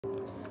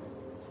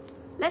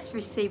Let's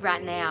receive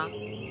right now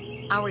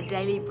our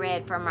daily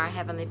bread from our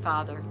Heavenly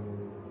Father.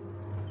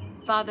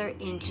 Father,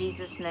 in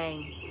Jesus'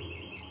 name,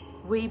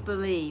 we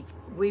believe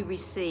we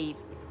receive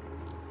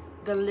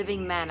the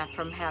living manna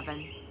from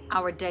heaven,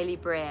 our daily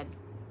bread.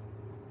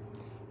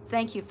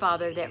 Thank you,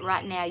 Father, that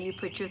right now you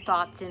put your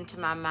thoughts into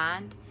my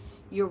mind,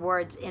 your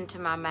words into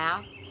my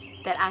mouth,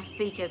 that I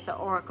speak as the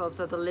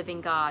oracles of the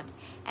living God,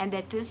 and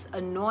that this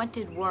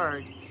anointed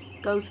word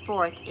goes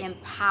forth in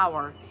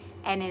power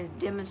and in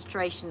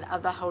demonstration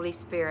of the Holy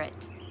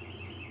Spirit.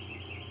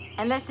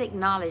 And let's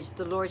acknowledge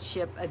the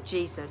Lordship of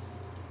Jesus.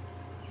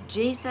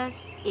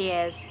 Jesus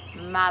is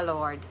my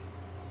Lord.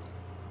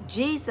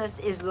 Jesus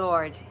is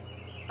Lord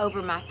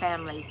over my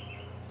family.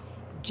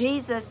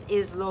 Jesus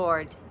is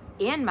Lord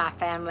in my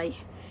family.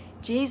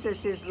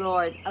 Jesus is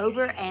Lord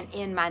over and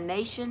in my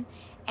nation,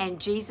 and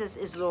Jesus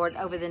is Lord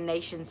over the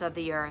nations of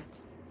the earth.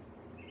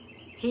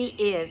 He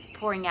is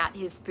pouring out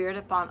his Spirit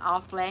upon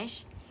all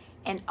flesh,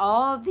 and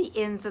all the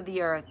ends of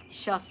the earth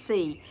shall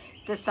see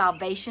the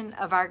salvation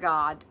of our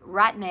God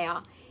right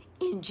now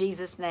in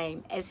Jesus'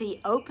 name, as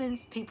he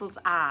opens people's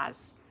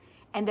eyes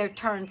and they're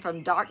turned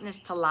from darkness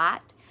to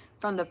light,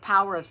 from the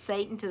power of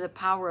Satan to the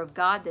power of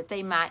God, that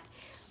they might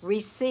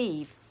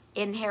receive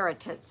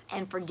inheritance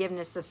and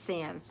forgiveness of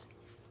sins.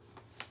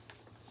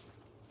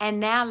 And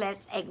now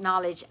let's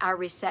acknowledge our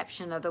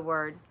reception of the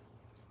word.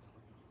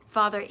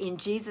 Father, in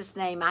Jesus'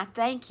 name, I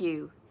thank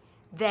you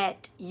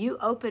that you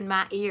open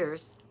my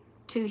ears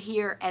to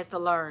hear as the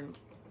learned.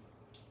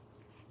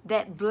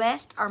 That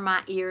blessed are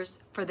my ears,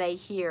 for they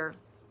hear,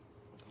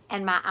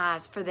 and my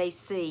eyes, for they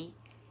see,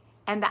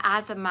 and the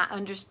eyes of my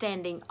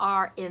understanding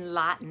are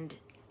enlightened,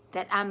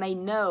 that I may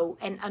know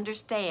and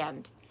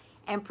understand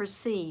and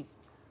perceive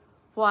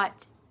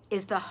what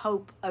is the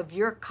hope of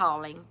your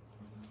calling.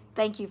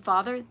 Thank you,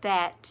 Father,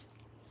 that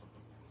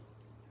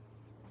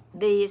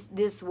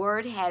this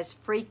word has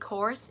free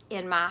course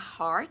in my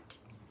heart,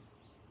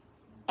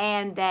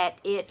 and that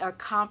it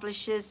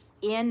accomplishes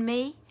in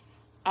me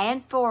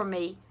and for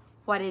me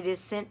what it is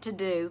sent to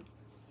do.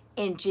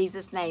 In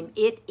Jesus' name,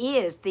 it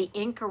is the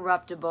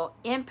incorruptible,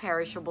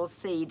 imperishable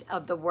seed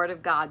of the Word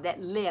of God that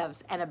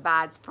lives and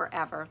abides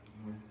forever.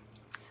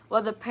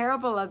 Well, the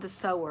parable of the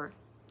sower,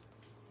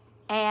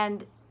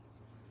 and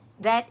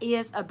that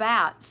is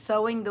about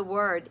sowing the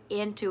Word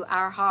into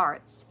our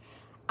hearts.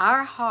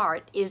 Our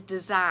heart is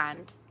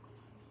designed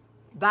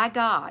by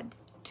God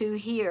to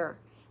hear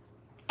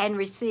and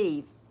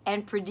receive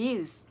and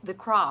produce the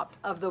crop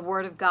of the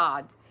Word of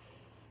God.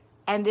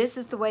 And this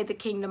is the way the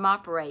kingdom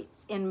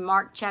operates in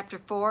Mark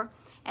chapter 4.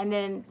 And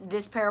then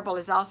this parable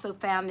is also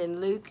found in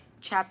Luke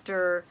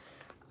chapter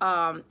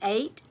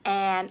 8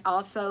 and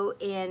also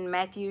in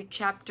Matthew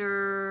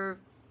chapter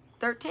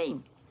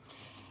 13.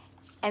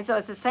 And so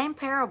it's the same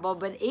parable,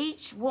 but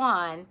each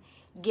one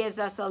gives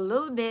us a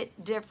little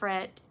bit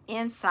different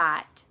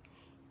insight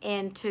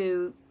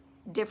into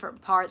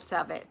different parts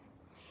of it.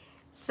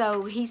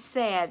 So he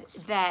said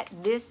that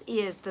this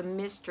is the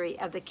mystery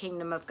of the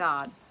kingdom of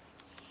God.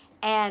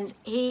 And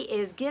he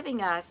is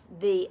giving us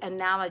the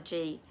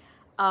analogy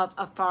of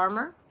a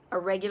farmer, a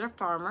regular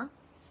farmer,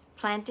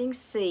 planting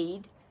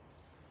seed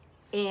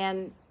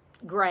in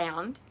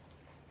ground,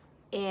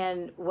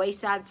 in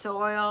wayside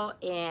soil,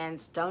 in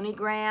stony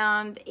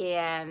ground,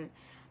 in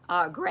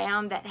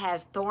ground that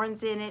has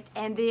thorns in it,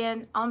 and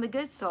then on the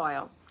good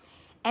soil.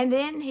 And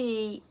then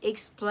he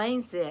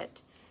explains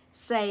it,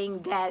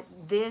 saying that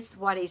this,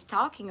 what he's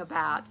talking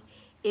about,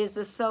 is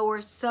the sower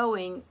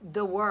sowing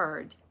the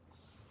word.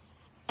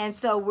 And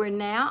so we're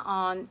now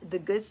on the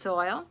good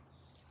soil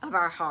of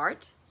our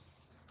heart.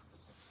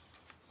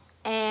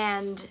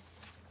 And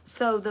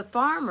so the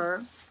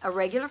farmer, a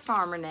regular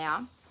farmer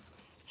now,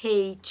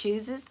 he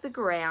chooses the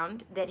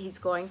ground that he's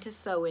going to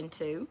sow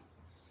into.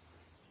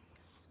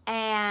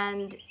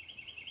 And,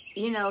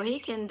 you know, he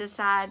can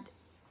decide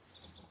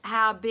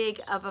how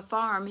big of a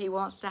farm he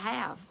wants to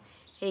have.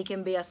 He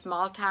can be a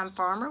small-time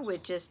farmer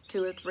with just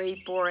 2 or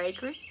 3, 4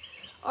 acres,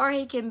 or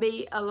he can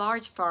be a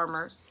large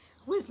farmer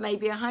with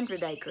maybe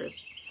 100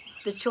 acres.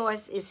 The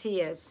choice is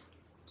his.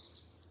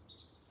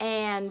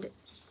 And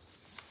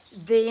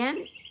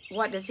then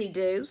what does he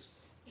do?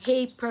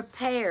 He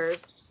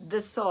prepares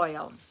the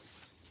soil.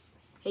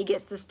 He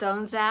gets the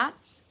stones out,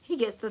 he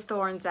gets the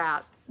thorns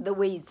out, the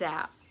weeds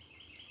out.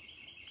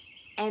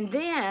 And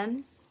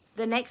then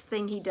the next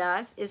thing he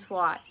does is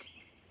what?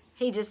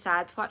 He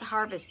decides what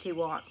harvest he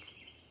wants.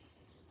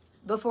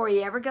 Before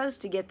he ever goes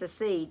to get the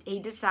seed, he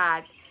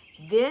decides,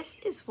 this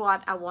is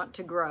what I want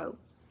to grow.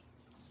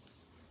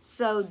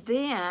 So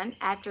then,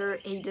 after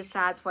he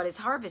decides what his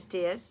harvest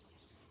is,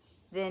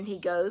 then he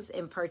goes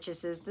and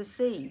purchases the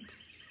seed.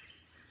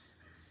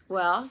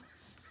 Well,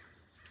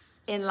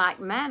 in like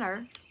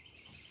manner,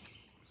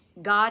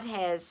 God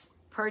has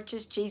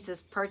purchased,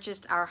 Jesus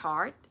purchased our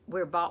heart.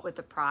 We're bought with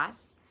a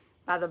price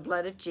by the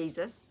blood of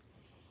Jesus.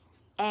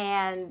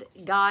 And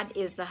God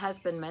is the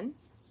husbandman,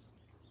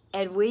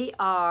 and we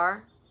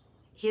are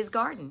his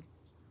garden.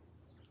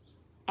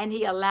 And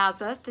he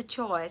allows us the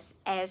choice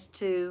as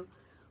to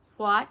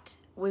what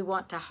we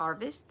want to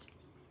harvest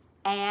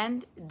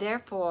and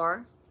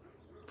therefore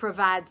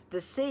provides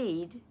the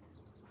seed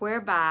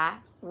whereby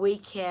we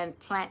can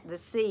plant the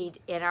seed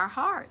in our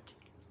heart.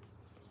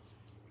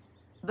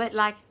 But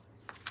like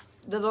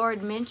the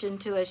Lord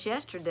mentioned to us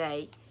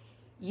yesterday,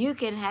 you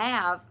can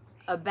have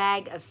a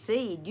bag of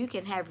seed. You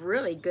can have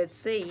really good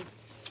seed.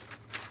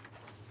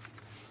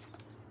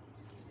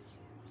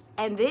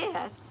 And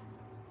this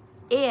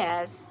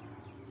is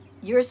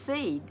your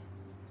seed.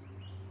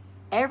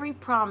 Every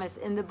promise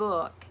in the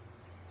book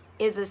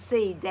is a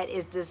seed that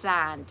is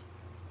designed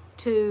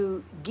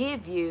to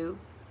give you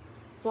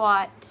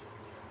what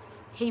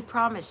He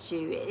promised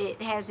you.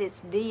 It has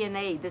its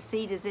DNA. The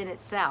seed is in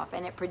itself,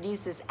 and it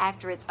produces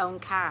after its own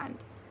kind.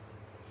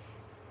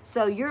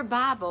 So your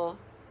Bible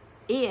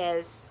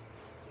is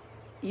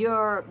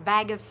your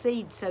bag of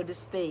seed, so to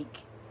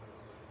speak.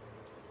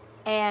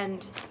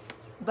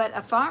 But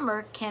a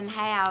farmer can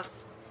have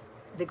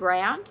the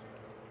ground,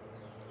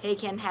 he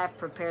can have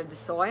prepared the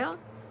soil,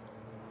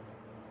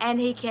 and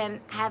he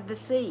can have the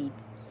seed.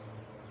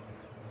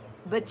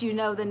 But you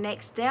know the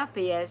next step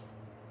is,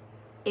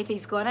 if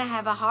he's going to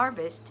have a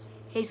harvest,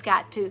 he's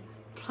got to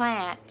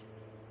plant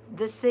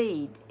the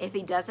seed. If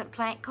he doesn't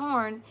plant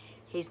corn,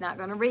 he's not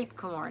going to reap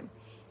corn.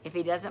 If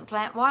he doesn't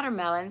plant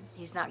watermelons,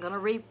 he's not going to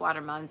reap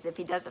watermelons. If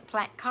he doesn't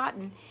plant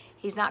cotton,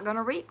 he's not going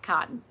to reap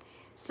cotton.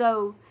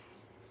 So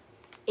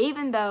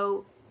even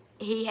though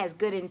he has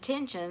good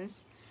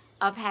intentions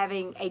of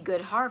having a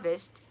good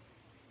harvest,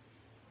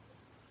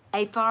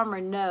 a farmer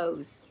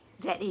knows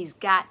that he's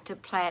got to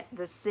plant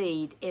the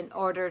seed in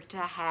order to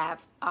have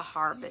a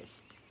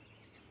harvest.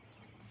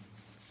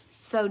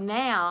 So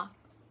now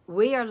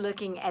we are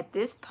looking at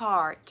this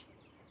part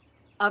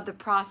of the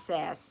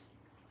process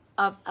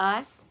of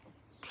us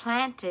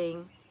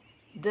planting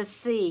the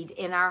seed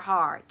in our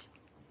heart.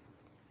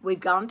 We've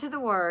gone to the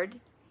Word,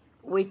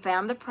 we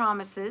found the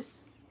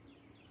promises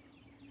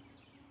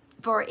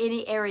for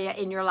any area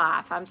in your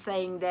life. I'm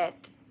saying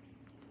that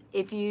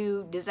if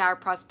you desire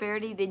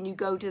prosperity, then you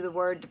go to the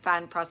Word to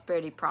find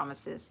prosperity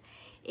promises.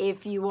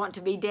 If you want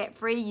to be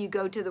debt-free, you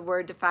go to the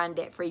Word to find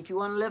debt-free. If you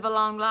want to live a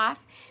long life,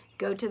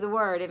 go to the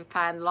Word and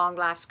find long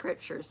life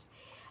scriptures,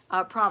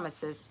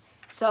 promises.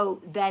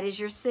 So that is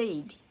your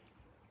seed.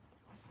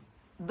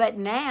 But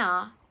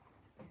now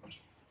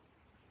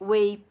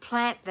we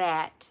plant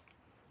that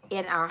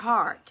in our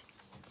heart.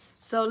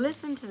 So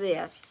listen to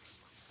this.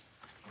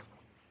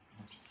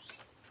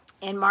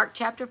 In Mark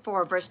chapter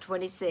 4, verse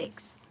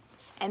 26,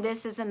 and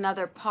this is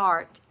another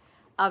part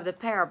of the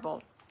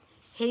parable.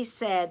 He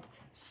said,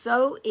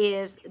 "So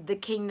is the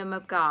kingdom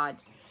of God,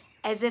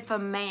 as if a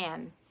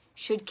man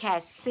should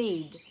cast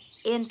seed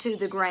into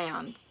the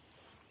ground,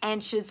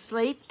 and should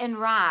sleep and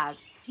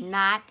rise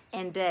night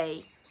and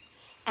day.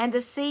 And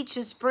the seed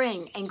should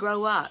spring and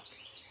grow up,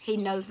 he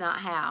knows not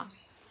how.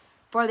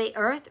 For the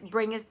earth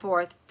bringeth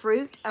forth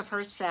fruit of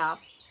herself,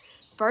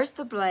 first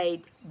the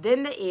blade,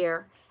 then the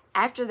ear,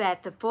 after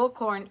that the full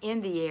corn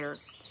in the ear.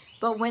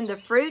 But when the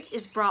fruit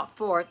is brought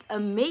forth,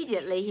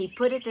 immediately he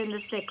putteth in the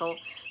sickle,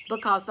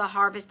 because the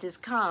harvest is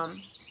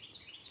come."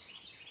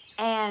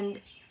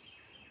 And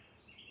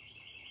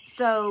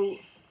so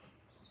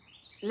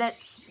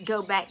let's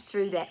go back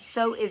through that.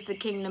 So is the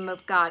kingdom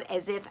of God,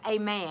 as if a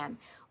man,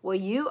 well,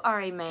 you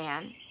are a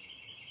man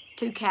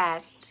to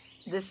cast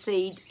the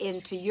seed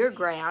into your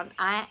ground.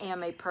 I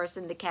am a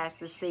person to cast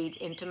the seed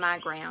into my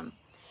ground.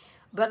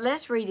 But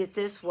let's read it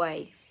this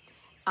way,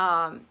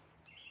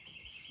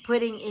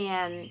 putting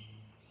in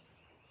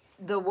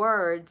the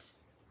words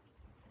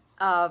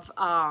of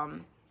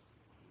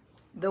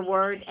the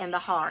Word and the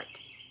heart.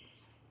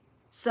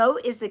 So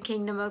is the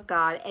kingdom of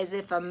God, as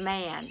if a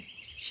man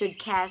should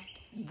cast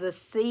the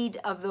seed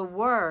of the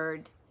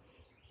Word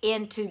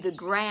into the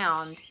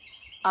ground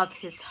of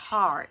his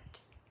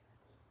heart.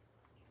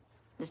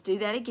 Let's do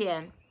that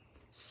again.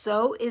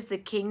 So is the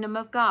kingdom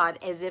of God,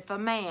 as if a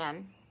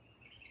man,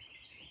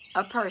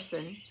 a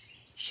person,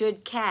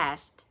 should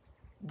cast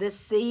the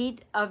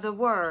seed of the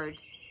Word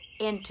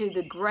into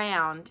the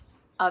ground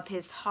of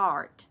his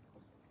heart,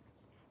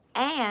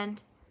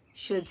 and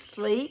should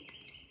sleep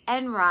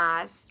and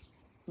rise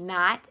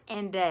night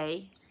and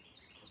day.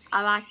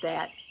 I like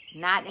that.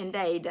 Night and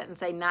day. He doesn't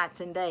say nights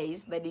and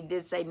days, but he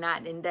did say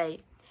night and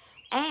day.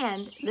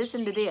 And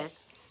listen to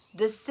this.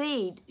 The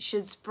seed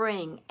should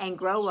spring and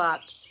grow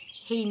up,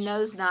 he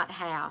knows not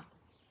how.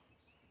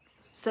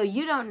 So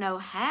you don't know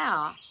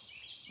how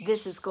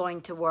this is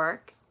going to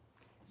work.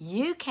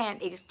 You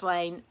can't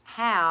explain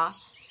how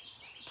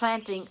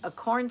planting a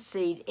corn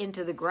seed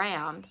into the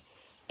ground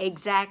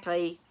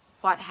exactly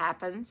what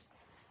happens,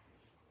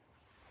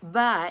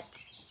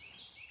 but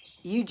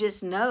you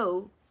just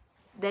know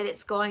that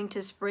it's going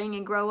to spring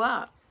and grow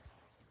up.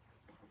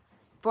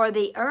 For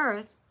the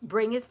earth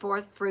bringeth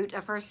forth fruit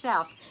of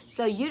herself.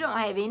 So you don't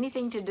have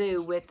anything to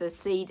do with the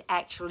seed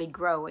actually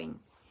growing.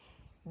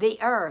 The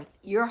earth,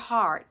 your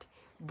heart,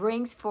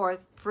 brings forth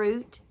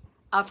fruit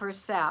of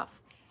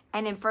herself.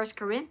 And in 1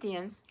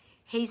 Corinthians,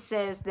 he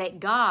says that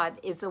God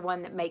is the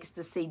one that makes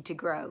the seed to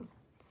grow.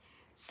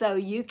 So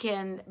you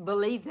can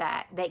believe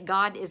that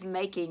God is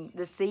making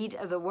the seed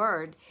of the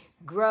word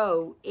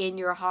grow in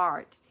your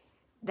heart.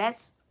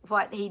 That's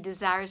what he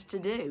desires to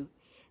do.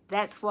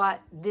 That's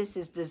what this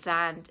is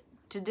designed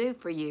to do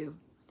for you.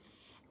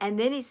 And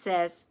then he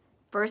says,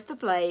 first the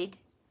blade,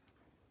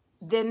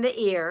 then the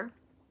ear,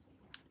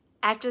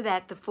 after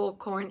that the full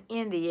corn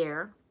in the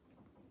ear.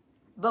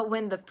 But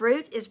when the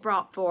fruit is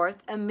brought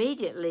forth,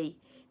 immediately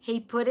he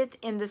putteth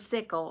in the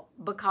sickle,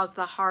 because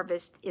the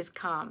harvest is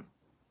come.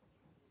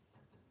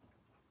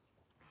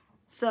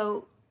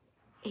 So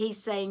he's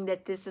saying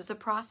that this is a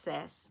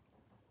process.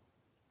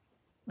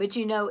 But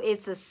you know,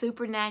 it's a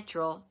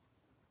supernatural,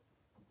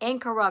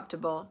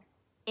 incorruptible,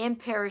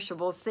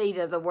 imperishable seed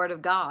of the Word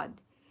of God.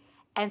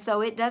 And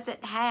so it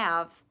doesn't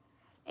have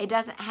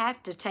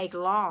to take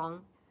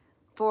long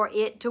for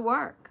it to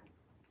work.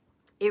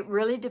 It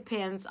really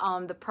depends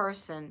on the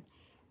person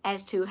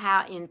as to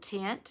how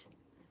intent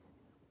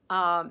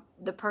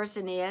the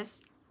person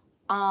is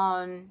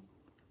on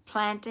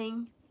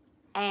planting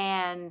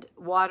and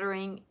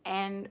watering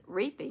and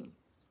reaping.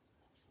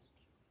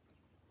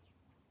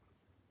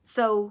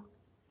 So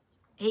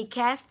he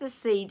cast the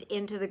seed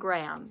into the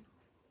ground.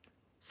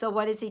 So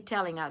what is he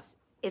telling us?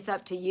 It's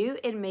up to you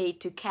and me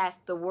to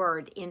cast the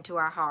word into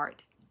our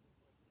heart.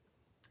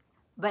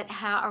 But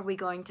how are we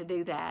going to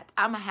do that?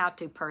 I'm a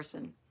how-to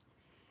person.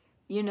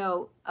 You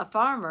know, a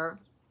farmer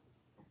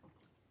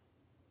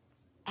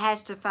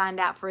has to find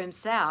out for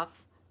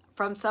himself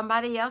from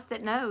somebody else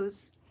that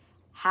knows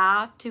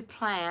how to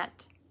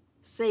plant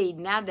seed.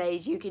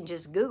 Nowadays, you can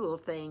just Google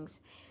things.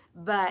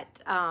 But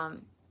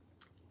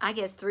I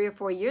guess 3 or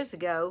 4 years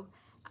ago,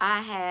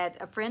 I had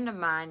a friend of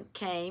mine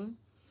came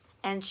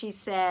and she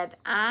said,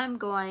 I'm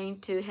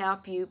going to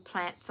help you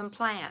plant some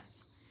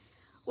plants.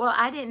 Well,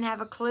 I didn't have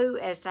a clue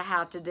as to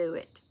how to do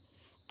it.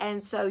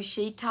 And so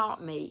she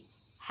taught me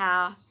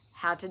how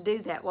to do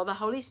that. Well, the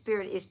Holy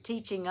Spirit is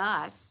teaching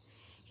us.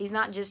 He's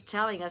not just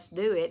telling us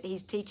do it.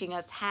 He's teaching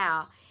us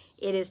how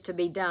it is to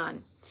be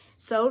done.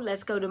 So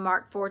let's go to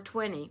Mark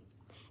 4:20.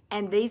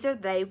 And these are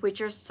they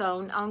which are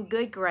sown on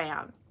good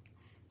ground.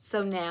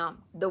 So now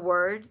the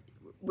word,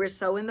 we're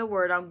sowing the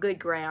word on good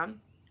ground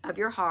of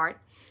your heart,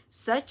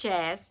 such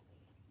as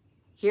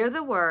hear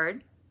the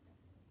word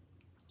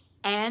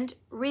and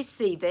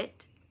receive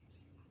it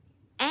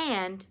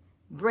and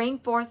bring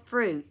forth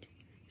fruit,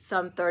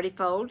 some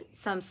 30-fold,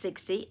 some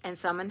 60, and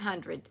some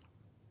 100.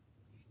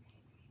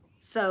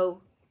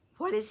 So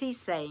what is he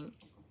saying?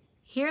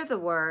 Hear the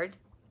word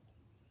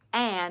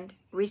and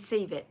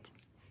receive it.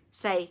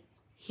 Say,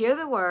 hear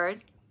the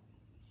word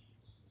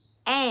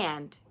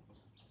and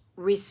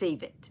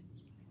receive it.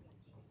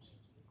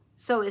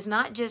 So it's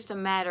not just a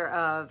matter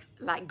of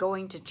like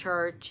going to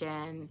church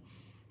and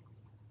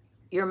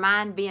your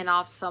mind being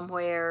off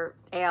somewhere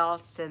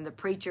else and the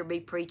preacher be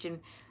preaching.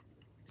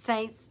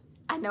 Saints,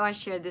 I know I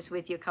shared this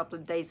with you a couple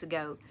of days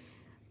ago,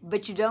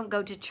 but you don't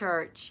go to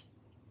church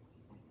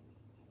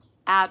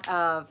out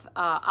of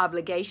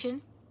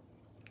obligation,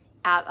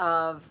 out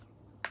of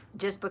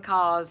just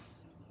because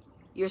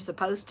you're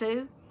supposed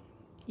to.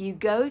 You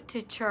go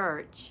to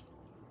church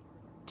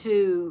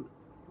to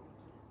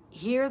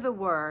hear the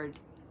word,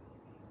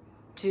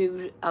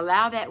 to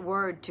allow that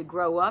word to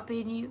grow up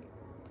in you,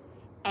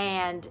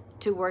 and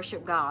to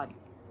worship God.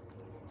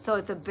 So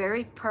it's a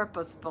very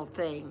purposeful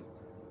thing.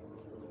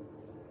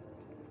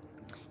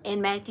 In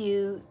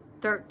Matthew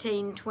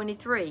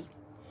 13:23,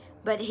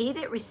 but he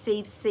that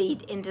receives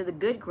seed into the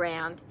good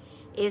ground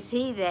is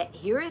he that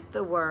heareth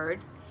the word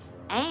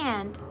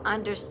and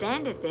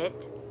understandeth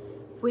it,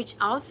 which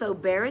also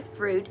beareth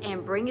fruit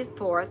and bringeth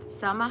forth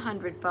some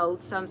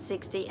 100-fold, some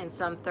 60, and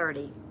some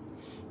 30.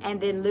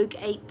 And then Luke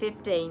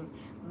 8:15,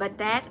 but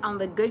that on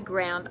the good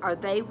ground are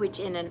they which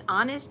in an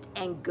honest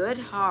and good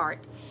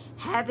heart,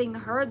 having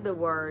heard the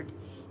word,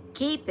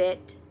 keep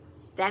it,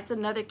 that's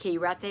another key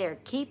right there,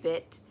 keep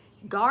it,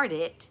 guard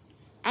it,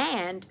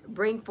 and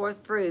bring forth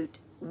fruit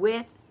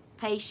with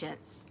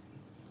patience.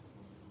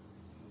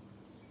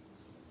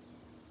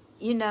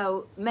 You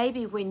know,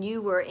 maybe when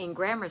you were in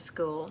grammar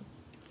school,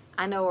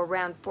 I know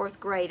around 4th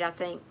grade, I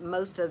think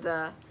most of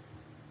the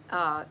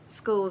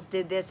schools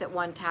did this at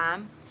one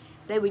time.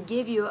 They would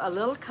give you a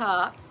little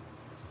cup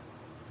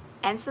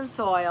and some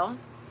soil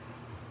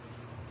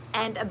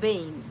and a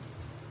bean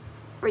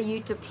for you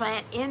to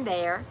plant in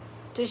there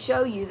to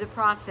show you the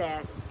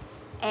process.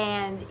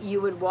 And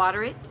you would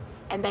water it,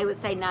 and they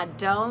would say, now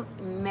don't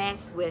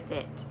mess with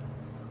it.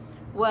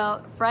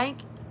 Well, Frank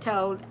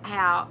told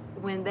how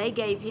when they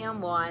gave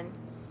him one,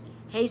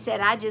 he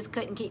said, I just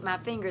couldn't keep my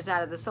fingers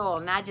out of the soil,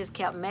 and I just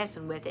kept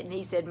messing with it. And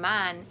he said,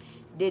 mine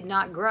did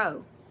not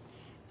grow.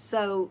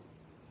 So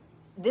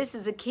this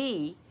is a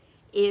key,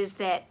 is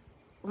that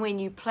when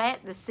you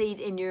plant the seed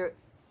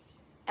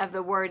of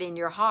the word in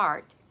your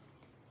heart,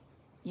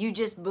 you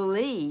just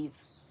believe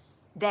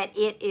that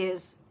it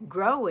is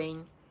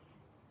growing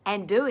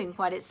and doing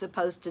what it's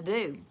supposed to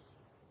do.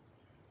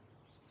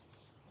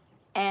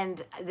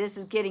 And this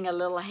is getting a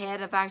little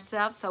ahead of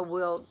ourselves,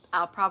 so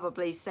I'll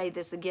probably say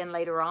this again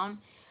later on.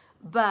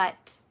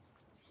 But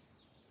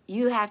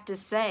you have to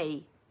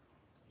say,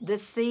 the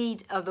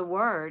seed of the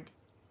word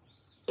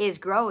is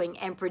growing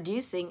and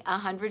producing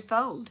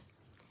 100-fold.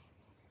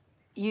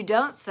 You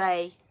don't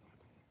say,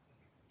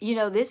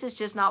 this is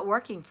just not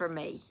working for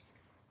me,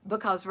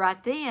 because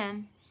right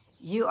then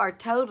you are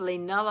totally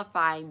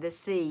nullifying the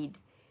seed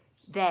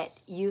that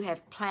you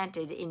have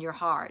planted in your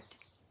heart.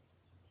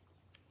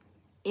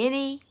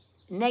 Any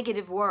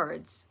negative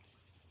words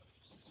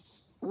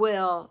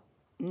will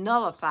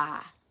nullify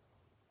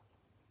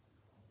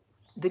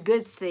the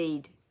good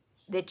seed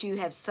that you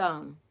have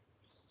sown.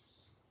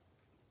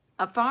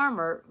 A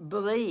farmer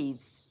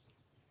believes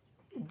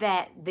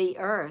that the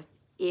earth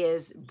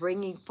is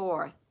bringing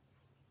forth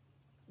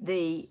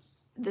the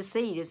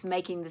seed, is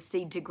making the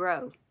seed to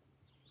grow.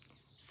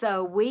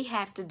 So we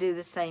have to do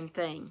the same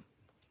thing.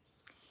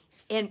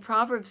 In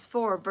Proverbs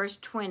 4, verse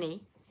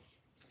 20,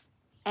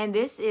 and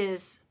this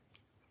is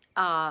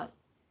the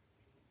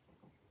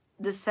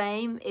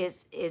same,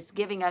 is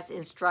giving us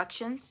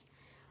instructions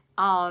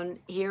on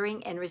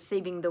hearing and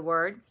receiving the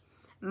word.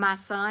 My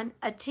son,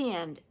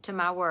 attend to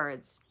my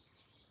words.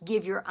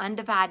 Give your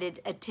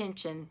undivided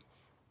attention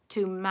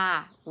to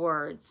my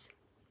words.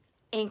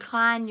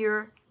 Incline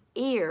your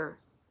ear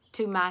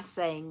to my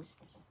sayings,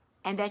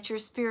 and that's your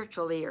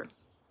spiritual ear.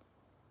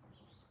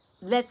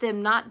 Let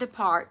them not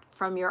depart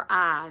from your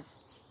eyes.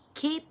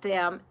 Keep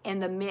them in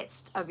the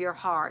midst of your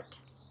heart.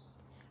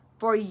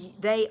 For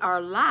they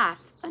are life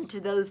unto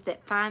those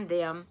that find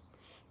them,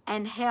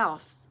 and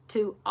health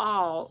to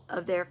all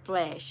of their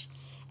flesh.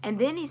 And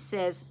then he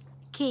says,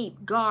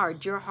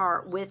 guard your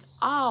heart with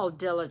all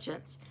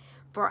diligence,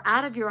 for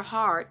out of your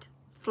heart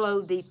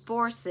flow the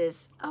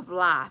forces of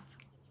life.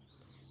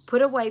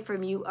 Put away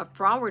from you a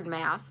froward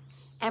mouth,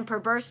 and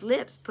perverse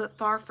lips put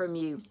far from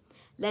you.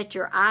 Let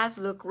your eyes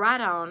look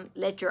right on,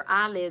 let your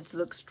eyelids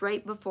look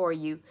straight before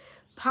you.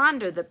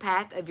 Ponder the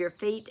path of your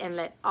feet, and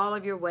let all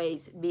of your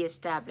ways be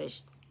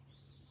established.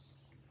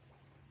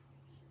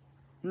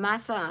 My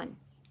son,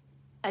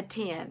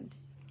 attend.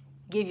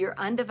 Give your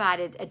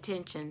undivided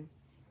attention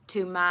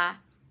to my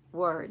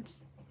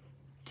words,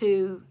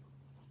 to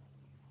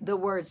the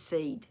word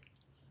seed.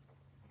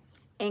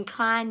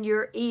 Incline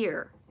your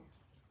ear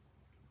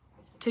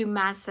to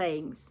my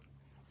sayings.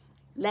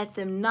 Let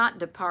them not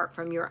depart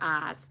from your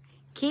eyes.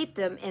 Keep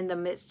them in the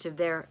midst of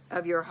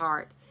your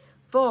heart.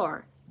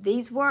 For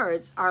these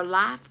words are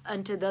life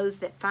unto those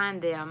that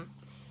find them,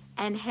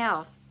 and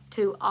health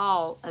to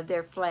all of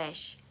their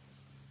flesh.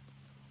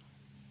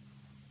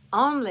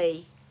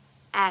 Only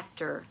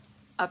after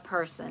a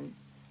person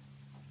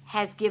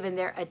has given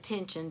their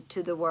attention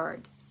to the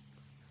word,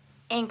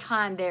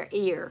 inclined their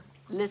ear,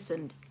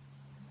 listened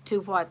to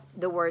what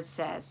the word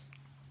says,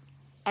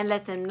 and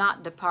let them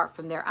not depart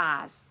from their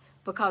eyes,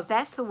 because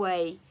that's the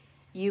way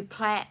you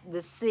plant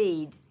the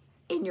seed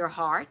in your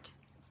heart.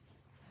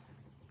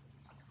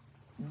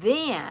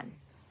 Then,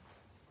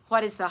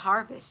 what is the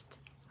harvest?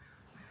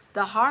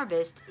 The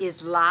harvest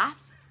is life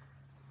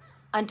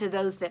unto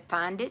those that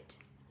find it.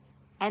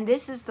 And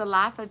this is the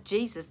life of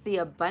Jesus, the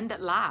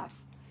abundant life,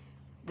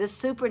 the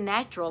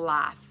supernatural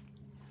life,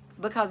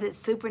 because it's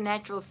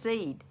supernatural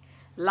seed.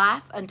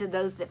 Life unto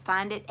those that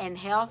find it, and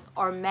health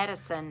or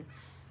medicine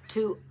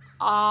to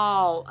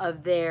all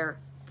of their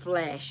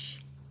flesh.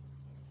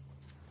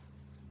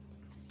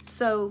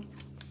 So,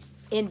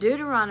 in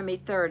Deuteronomy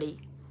 30,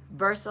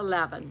 verse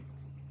 11,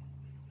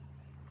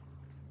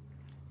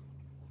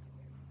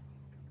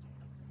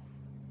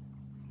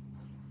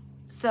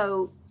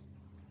 so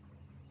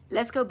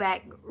let's go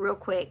back real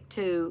quick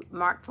to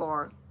Mark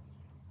 4.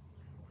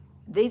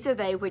 These are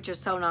they which are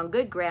sown on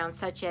good ground,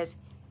 such as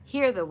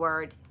hear the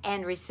word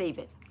and receive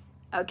it.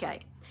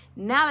 Okay,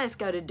 now let's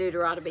go to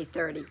Deuteronomy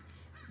 30,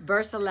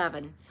 verse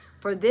 11.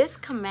 For this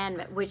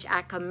commandment which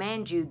I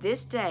command you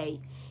this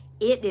day,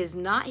 it is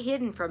not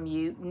hidden from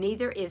you,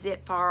 neither is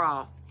it far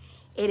off.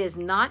 It is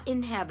not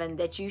in heaven,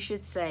 that you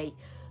should say,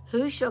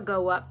 who shall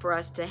go up for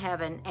us to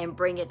heaven and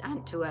bring it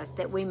unto us,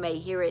 that we may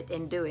hear it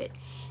and do it?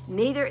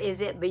 Neither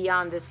is it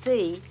beyond the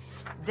sea,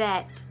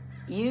 that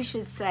you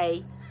should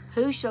say,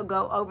 who shall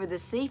go over the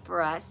sea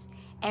for us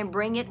and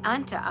bring it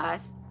unto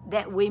us,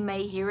 that we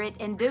may hear it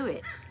and do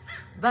it?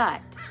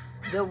 But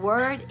the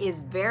word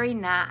is very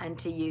nigh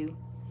unto you,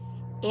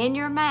 in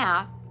your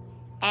mouth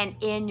and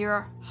in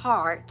your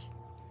heart,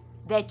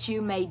 that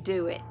you may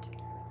do it.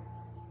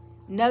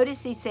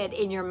 Notice he said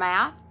in your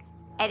mouth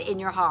and in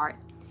your heart.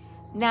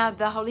 Now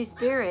the Holy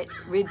Spirit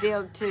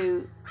revealed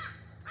to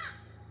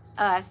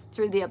us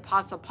through the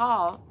Apostle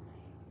Paul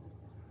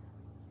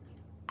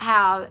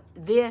how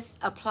this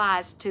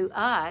applies to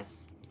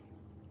us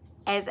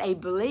as a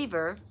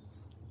believer,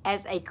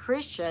 as a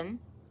Christian,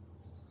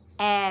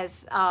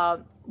 as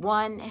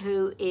one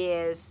who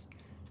is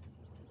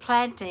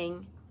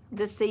planting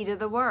the seed of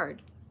the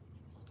word.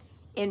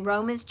 In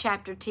Romans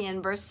chapter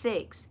 10, verse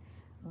 6,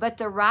 but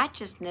the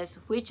righteousness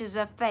which is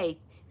of faith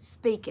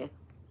speaketh.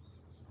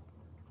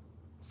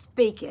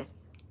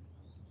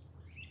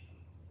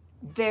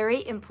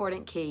 Very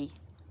important key.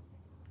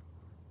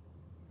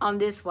 On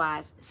this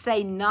wise,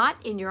 say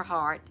not in your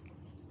heart,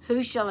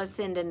 who shall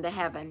ascend into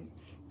heaven,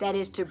 that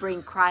is to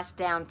bring Christ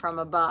down from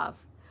above,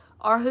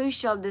 Or who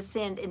shall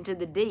descend into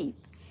the deep?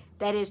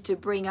 That is to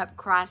bring up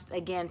Christ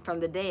again from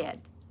the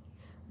dead.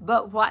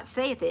 But what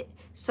saith it?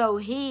 So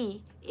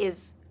he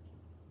is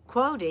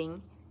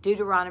quoting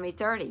Deuteronomy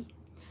 30.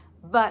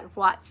 But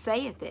what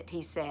saith it,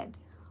 he said.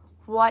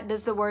 What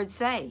does the word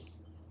say?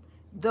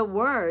 The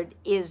word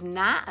is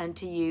nigh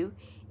unto you,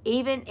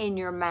 even in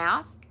your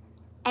mouth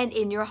and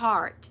in your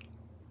heart.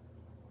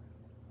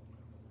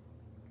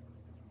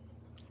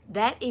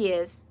 That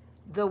is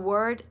the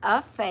word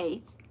of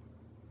faith.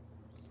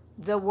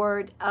 The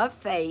word of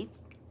faith.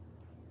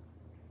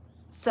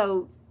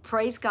 So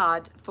praise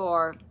God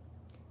for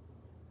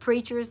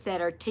preachers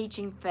that are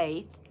teaching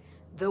faith.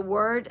 The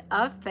word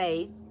of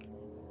faith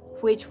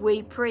which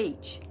we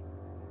preach.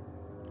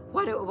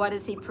 What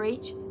does he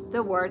preach?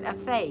 The word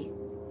of faith.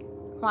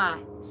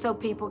 Why? So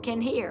people can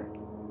hear.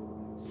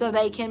 So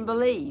they can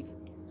believe.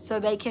 So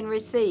they can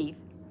receive.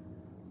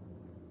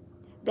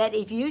 That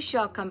if you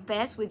shall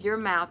confess with your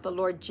mouth the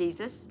Lord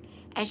Jesus,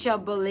 and shall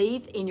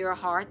believe in your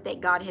heart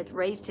that God hath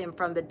raised him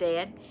from the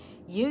dead,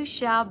 you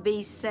shall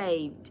be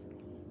saved.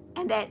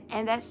 And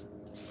that's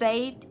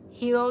saved,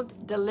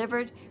 healed,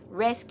 delivered,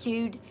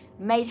 rescued,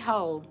 made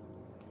whole.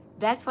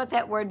 That's what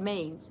that word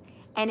means.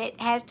 And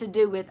it has to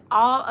do with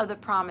all of the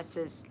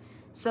promises.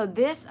 So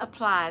this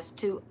applies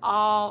to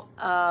all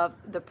of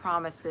the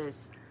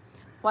promises.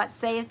 What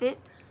saith it?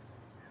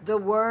 The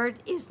word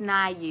is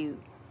nigh you,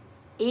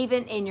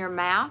 even in your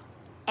mouth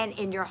and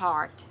in your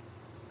heart.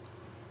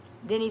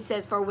 Then he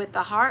says, for with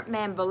the heart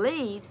man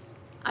believes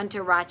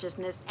unto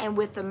righteousness, and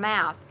with the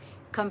mouth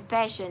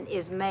confession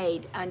is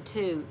made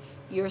unto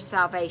your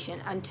salvation,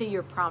 unto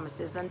your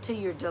promises, unto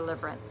your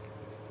deliverance.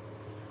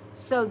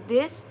 So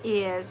this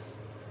is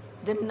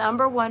the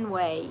number one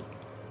way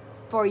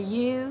for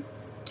you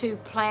to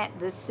plant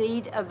the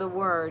seed of the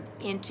word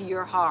into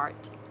your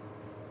heart,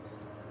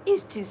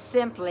 is to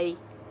simply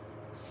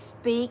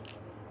speak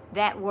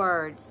that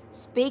word,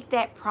 speak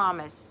that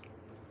promise.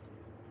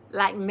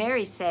 Like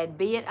Mary said,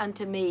 be it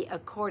unto me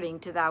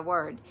according to thy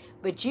word.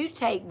 But you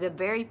take the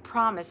very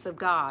promise of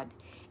God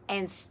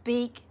and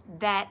speak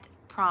that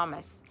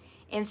promise.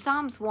 In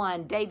Psalms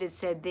 1, David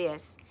said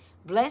this,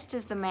 blessed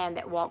is the man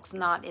that walks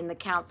not in the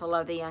counsel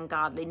of the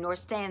ungodly, nor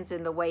stands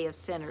in the way of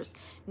sinners,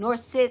 nor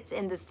sits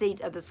in the seat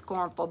of the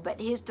scornful,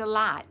 but his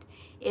delight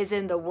is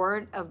in the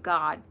word of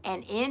God,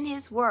 and in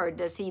his word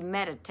does he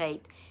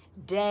meditate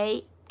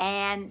day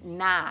and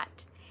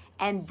night.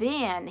 And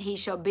then he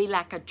shall be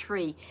like a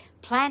tree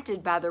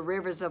planted by the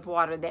rivers of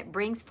water, that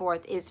brings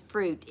forth its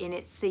fruit in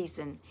its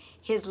season.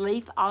 His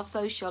leaf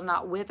also shall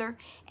not wither,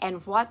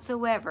 and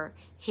whatsoever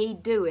he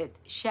doeth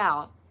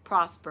shall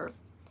prosper.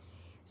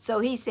 So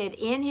he said,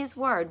 in his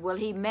word will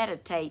he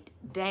meditate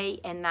day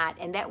and night.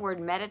 And that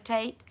word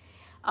meditate,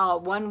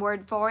 one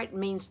word for it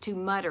means to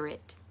mutter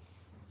it.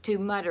 To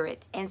mutter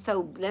it. And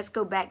so let's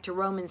go back to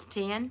Romans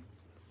 10.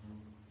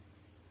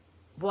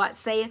 What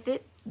saith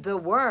it? The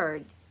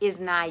word is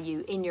nigh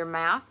you, in your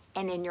mouth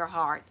and in your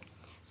heart.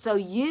 So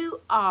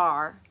you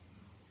are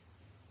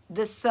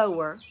the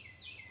sower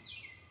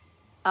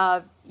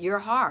of your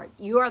heart.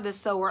 You are the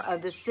sower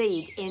of the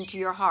seed into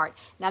your heart.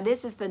 Now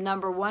this is the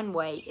number one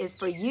way, is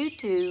for you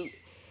to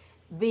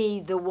be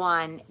the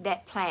one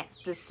that plants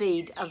the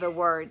seed of the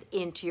word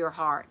into your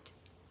heart.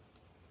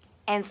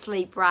 And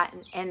sleep right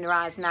and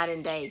rise night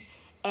and day.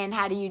 And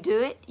how do you do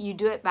it? You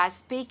do it by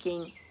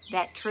speaking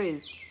that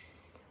truth.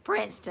 For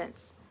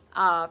instance,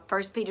 1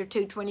 Peter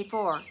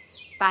 2:24,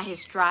 by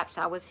his stripes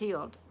I was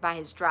healed. By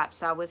his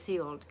stripes I was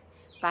healed.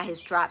 By his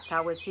stripes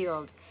I was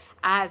healed.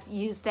 I've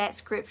used that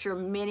scripture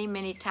many,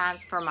 many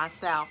times for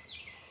myself.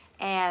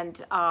 And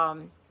I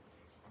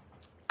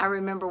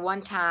remember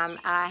one time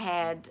I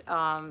had,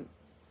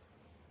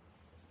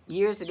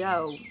 years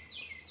ago,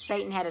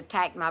 Satan had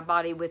attacked my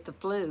body with the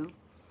flu.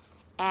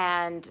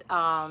 And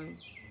I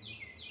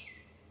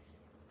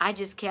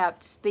just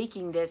kept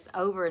speaking this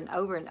over and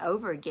over and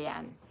over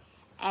again.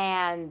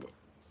 And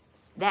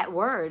that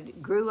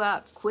word grew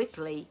up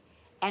quickly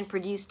and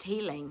produced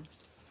healing.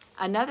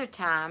 Another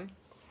time,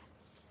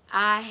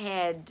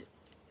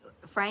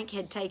 Frank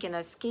had taken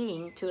us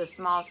skiing to a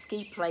small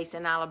ski place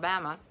in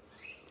Alabama.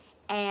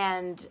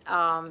 And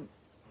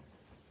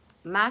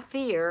my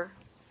fear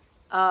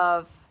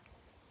of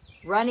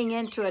running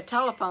into a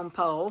telephone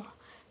pole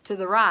to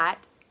the right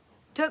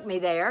took me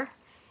there,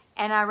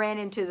 and I ran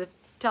into the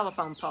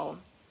telephone pole.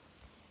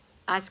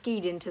 I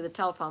skied into the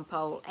telephone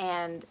pole,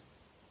 and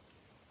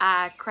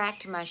I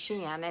cracked my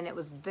shin, and it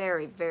was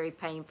very, very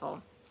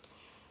painful.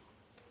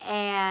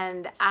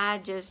 And I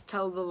just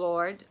told the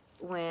Lord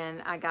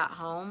when I got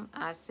home,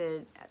 I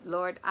said,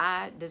 Lord,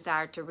 I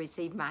desire to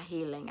receive my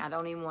healing. I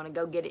don't even want to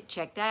go get it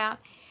checked out.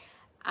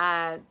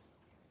 I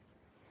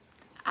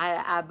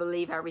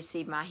believe I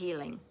received my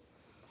healing.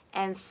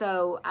 And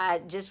so I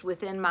just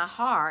within my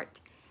heart,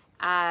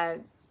 I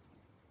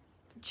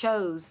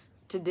chose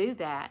to do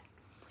that.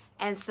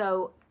 And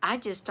so I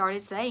just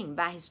started saying,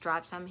 by his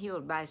stripes I'm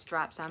healed, by his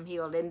stripes I'm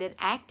healed, and then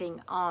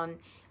acting on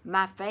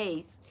my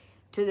faith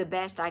to the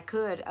best I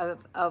could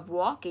of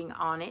walking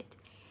on it.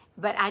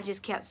 But I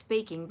just kept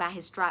speaking, by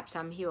his stripes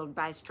I'm healed,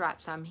 by his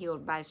stripes I'm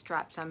healed, by his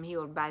stripes I'm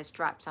healed, by his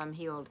stripes I'm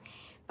healed,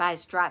 by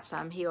his stripes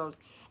I'm healed.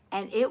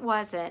 And it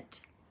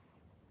wasn't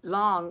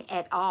long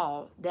at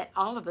all that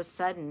all of a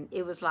sudden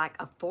it was like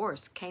a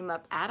force came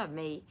up out of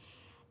me,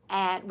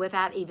 and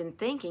without even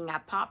thinking, I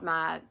popped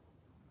my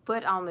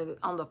foot on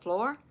the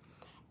floor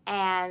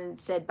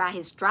and said, by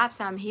his stripes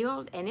I'm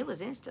healed, and it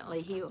was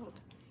instantly healed.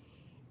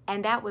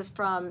 And that was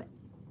from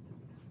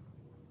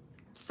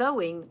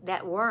sowing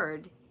that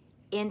word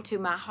into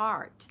my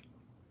heart.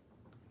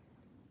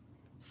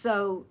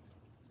 So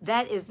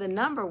that is the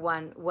number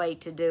one way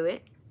to do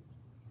it.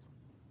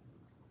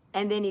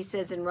 And then he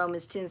says in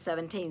Romans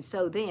 10:17,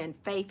 so then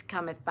faith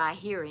cometh by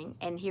hearing,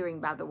 and hearing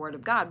by the word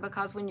of God.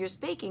 Because when you're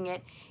speaking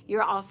it,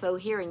 you're also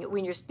hearing it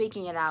when you're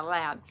speaking it out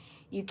loud.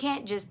 You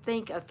can't just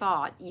think a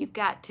thought. You've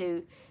got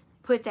to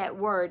put that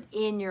word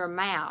in your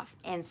mouth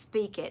and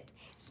speak it.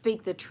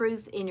 Speak the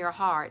truth in your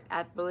heart,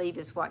 I believe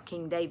is what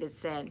King David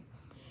said.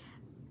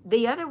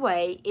 The other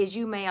way is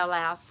you may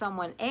allow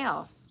someone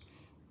else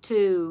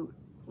to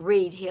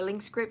read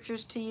healing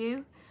scriptures to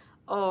you,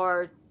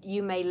 or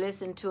you may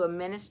listen to a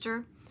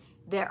minister.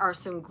 There are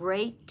some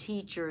great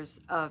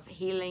teachers of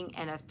healing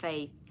and of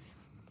faith.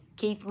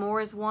 Keith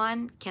Moore is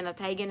one, Kenneth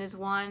Hagin is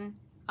one,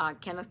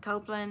 Kenneth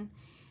Copeland,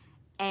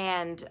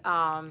 and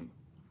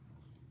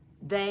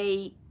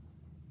they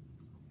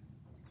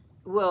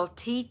will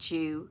teach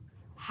you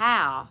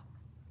how,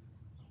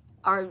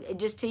 or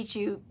just teach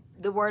you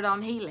the word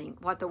on healing,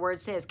 what the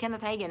word says.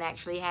 Kenneth Hagin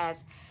actually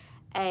has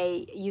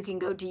you can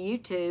go to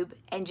YouTube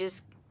and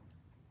just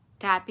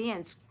type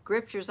in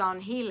scriptures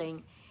on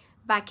healing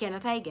by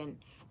Kenneth Hagin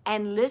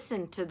and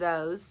listen to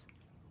those,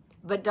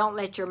 but don't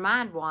let your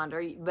mind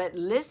wander, but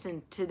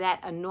listen to that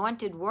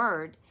anointed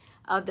word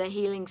of the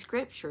healing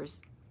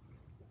scriptures.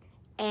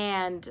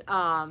 And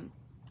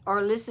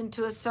or listen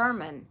to a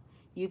sermon.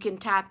 You can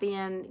type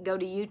in, go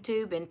to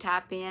YouTube and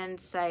type in,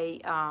 say,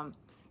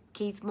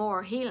 Keith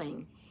Moore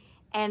healing,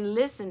 and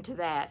listen to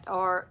that,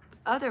 or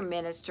other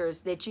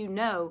ministers that you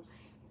know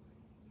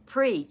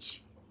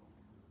preach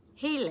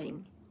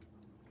healing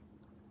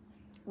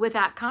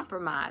without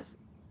compromise.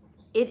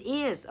 It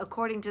is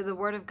according to the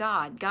word of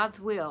God, God's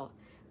will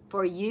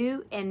for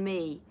you and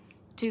me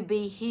to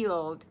be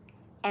healed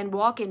and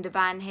walk in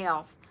divine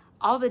health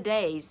all the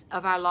days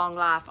of our long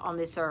life on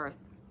this earth,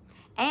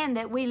 and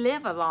that we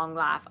live a long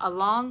life, a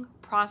long,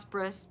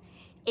 prosperous,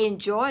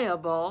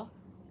 enjoyable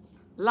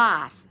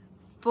life,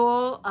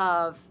 full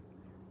of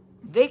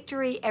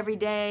victory every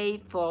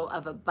day, full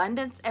of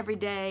abundance every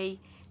day.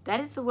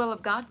 That is the will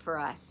of God for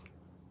us.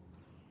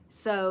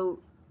 So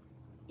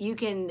you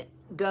can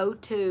go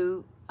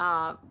to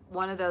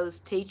one of those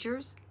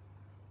teachers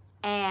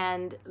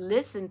and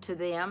listen to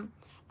them.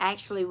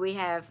 Actually,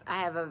 I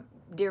have a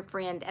dear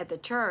friend at the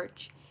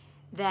church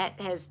that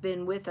has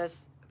been with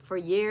us for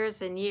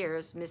years and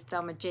years, Miss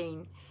Thelma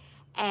Jean,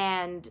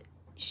 and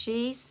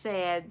she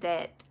said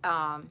that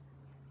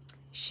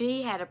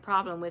she had a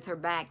problem with her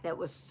back that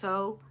was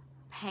so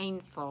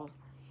painful,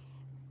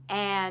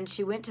 and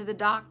she went to the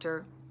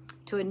doctor,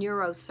 to a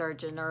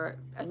neurosurgeon or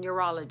a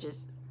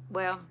neurologist.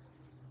 Well,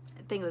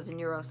 I think it was a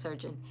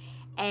neurosurgeon,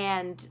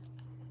 and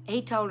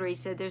he told her, he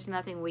said, there's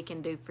nothing we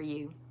can do for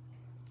you.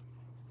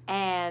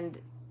 And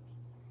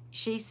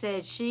she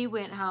said she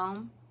went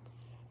home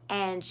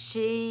and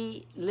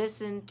she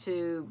listened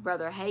to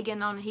Brother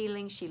Hagin on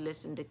healing. She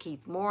listened to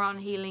Keith Moore on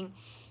healing.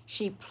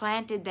 She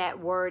planted that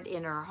word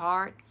in her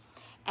heart.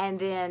 And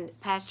then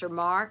Pastor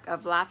Mark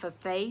of Life of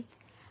Faith,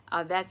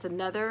 that's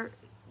another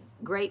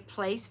great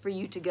place for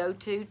you to go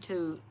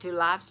to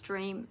live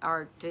stream,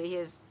 or to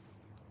his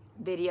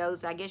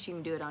videos. I guess you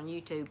can do it on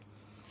YouTube.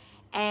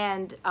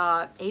 And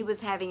he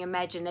was having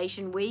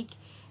Imagination Week,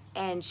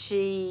 and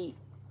she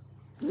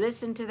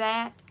listened to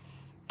that,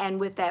 and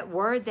with that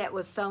word that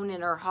was sown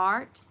in her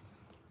heart,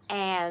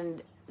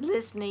 and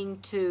listening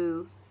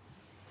to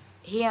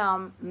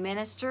him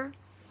minister,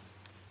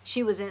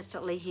 she was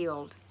instantly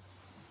healed.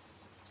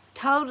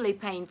 Totally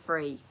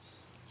pain-free.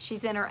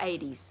 She's in her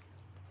 80s.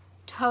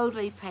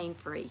 Totally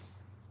pain-free.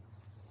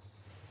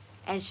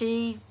 And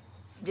she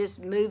just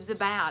moves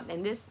about.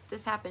 And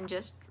this happened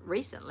just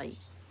recently.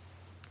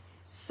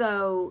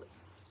 So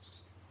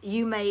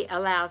you may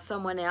allow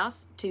someone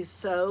else to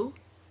sow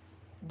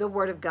the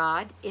word of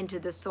God into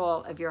the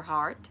soil of your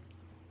heart.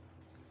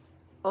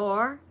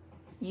 Or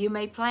you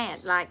may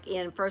plant, like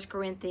in 1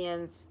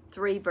 Corinthians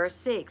 3 verse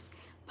 6.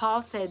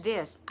 Paul said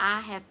this,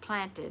 I have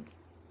planted,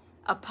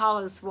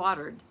 Apollos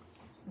watered,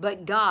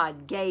 but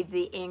God gave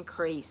the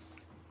increase.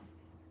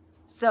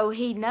 So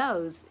he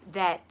knows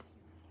that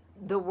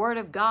the word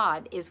of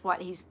God is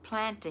what he's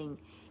planting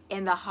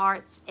in the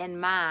hearts and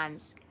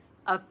minds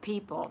of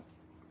people.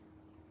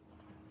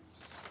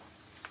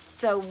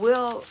 So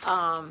we'll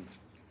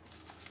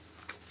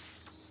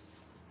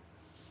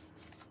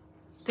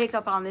pick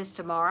up on this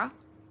tomorrow.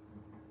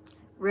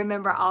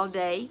 Remember all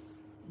day,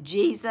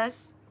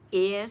 Jesus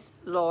is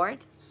Lord.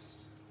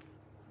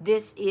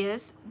 This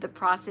is the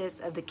process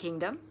of the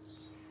kingdom.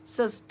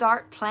 So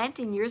start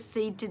planting your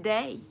seed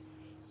today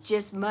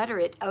just mutter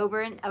it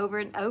over and over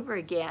and over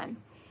again.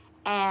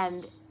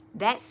 And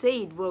that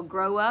seed will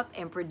grow up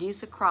and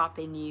produce a crop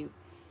in you.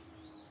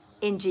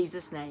 In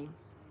Jesus' name.